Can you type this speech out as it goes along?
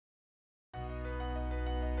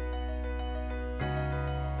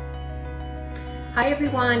Hi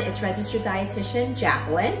everyone, it's registered dietitian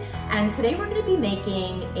Jacqueline, and today we're going to be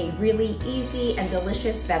making a really easy and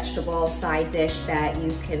delicious vegetable side dish that you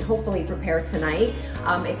can hopefully prepare tonight.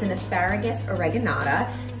 It's an asparagus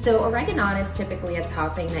oreganata. So oreganata is typically a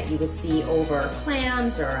topping that you would see over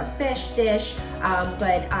clams or a fish dish,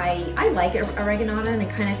 but I like oreganata, and I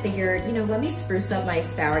kind of figured, you know, let me spruce up my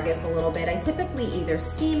asparagus a little bit. I typically either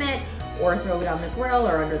steam it or throw it on the grill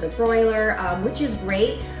or under the broiler, which is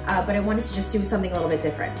great, but I wanted to just do something a little bit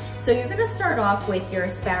different. So you're gonna start off with your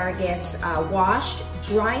asparagus washed,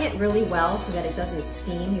 dry it really well so that it doesn't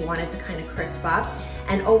steam. You want it to kind of crisp up,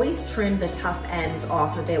 and always trim the tough ends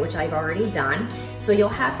off of it, which I've already done. So you'll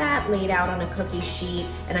have that laid out on a cookie sheet,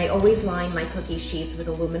 and I always line my cookie sheets with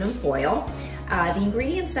aluminum foil. The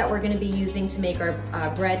ingredients that we're gonna be using to make our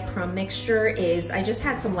breadcrumb mixture is, I just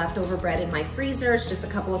had some leftover bread in my freezer. It's just a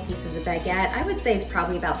couple of pieces of baguette. I would say it's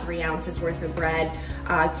probably about 3 ounces worth of bread,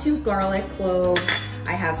 2 garlic cloves.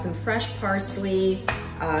 I have some fresh parsley,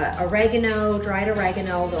 oregano, dried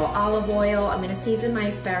oregano, a little olive oil. I'm gonna season my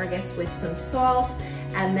asparagus with some salt,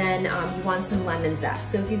 and then you want some lemon zest.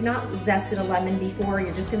 So if you've not zested a lemon before,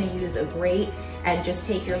 you're just gonna use a grate and just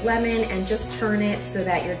take your lemon and just turn it so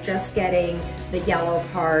that you're just getting the yellow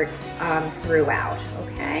part throughout,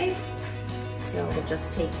 okay? So we'll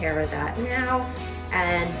just take care of that now.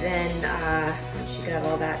 And then once you got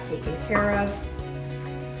all that taken care of,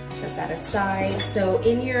 set that aside. So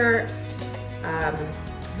in your, I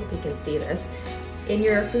hope you can see this, in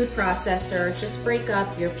your food processor, just break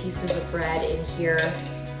up your pieces of bread in here.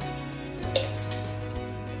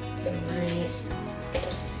 All right.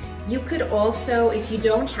 You could also, if you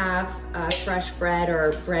don't have fresh bread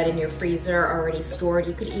or bread in your freezer already stored,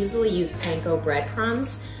 you could easily use panko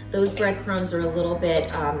breadcrumbs. Those breadcrumbs are a little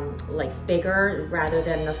bit like bigger rather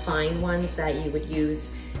than the fine ones that you would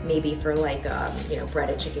use maybe for like, you know,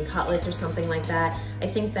 breaded chicken cutlets or something like that. I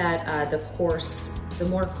think that the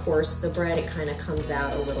more coarse the bread, it kind of comes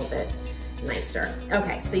out a little bit nicer.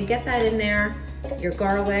 Okay, so you get that in there, your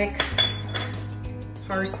garlic,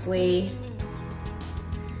 parsley.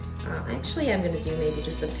 Actually, I'm gonna do maybe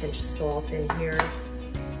just a pinch of salt in here.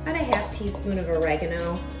 About a ½ teaspoon of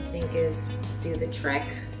oregano, I think do the trick.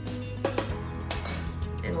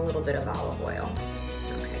 And a little bit of olive oil.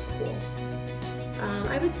 Okay, cool.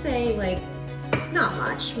 I would say like, not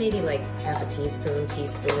much, maybe like ½ a teaspoon.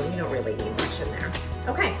 You don't really need much in there.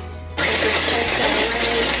 Okay, so just take that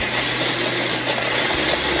away.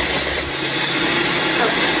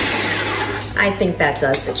 Okay. I think that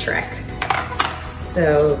does the trick.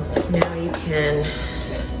 So now you can,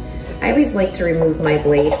 I always like to remove my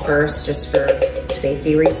blade first just for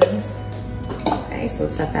safety reasons. Okay, so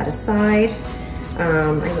set that aside.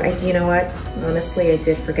 You know what? Honestly, I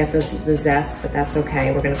did forget the zest, but that's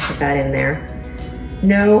okay. We're gonna put that in there.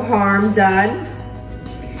 No harm done.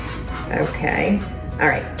 Okay, all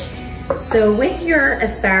right. So with your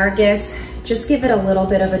asparagus, just give it a little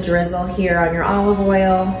bit of a drizzle here on your olive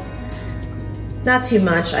oil. Not too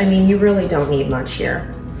much. I mean, you really don't need much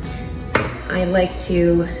here. I like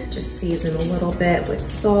to just season a little bit with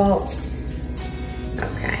salt.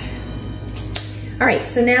 Okay. All right,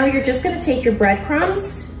 so now you're just gonna take your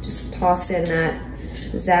breadcrumbs, just toss in that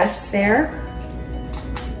zest there,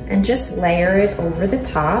 and just layer it over the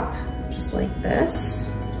top, just like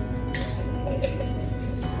this.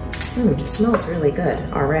 It smells really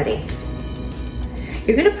good already.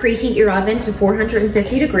 You're gonna preheat your oven to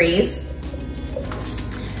 450 degrees.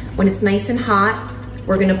 When it's nice and hot,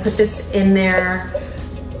 we're gonna put this in there,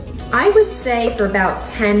 I would say for about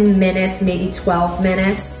 10 minutes, maybe 12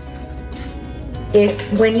 minutes.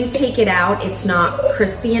 If when you take it out, it's not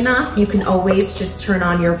crispy enough, you can always just turn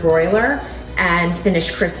on your broiler and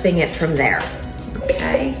finish crisping it from there,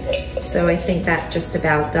 okay? So I think that just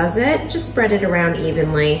about does it. Just spread it around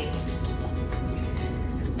evenly.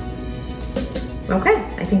 Okay,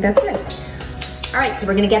 I think that's good. All right, so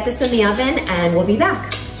we're gonna get this in the oven and we'll be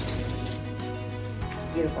back.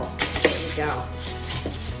 Beautiful, there you go.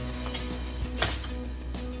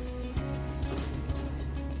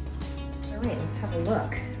 All right, let's have a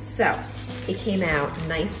look. So, it came out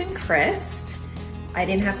nice and crisp. I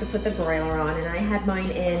didn't have to put the broiler on, and I had mine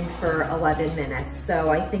in for 11 minutes. So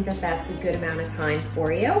I think that that's a good amount of time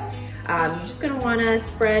for you. You're just gonna wanna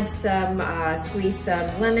spread some, squeeze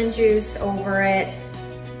some lemon juice over it.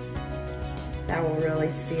 That will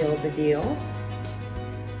really seal the deal.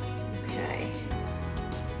 Okay,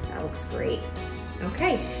 that looks great.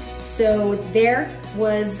 Okay, so there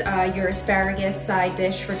was your asparagus side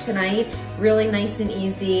dish for tonight. Really nice and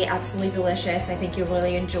easy, absolutely delicious. I think you'll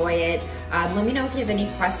really enjoy it. Let me know if you have any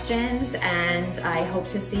questions, and I hope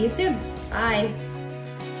to see you soon. Bye.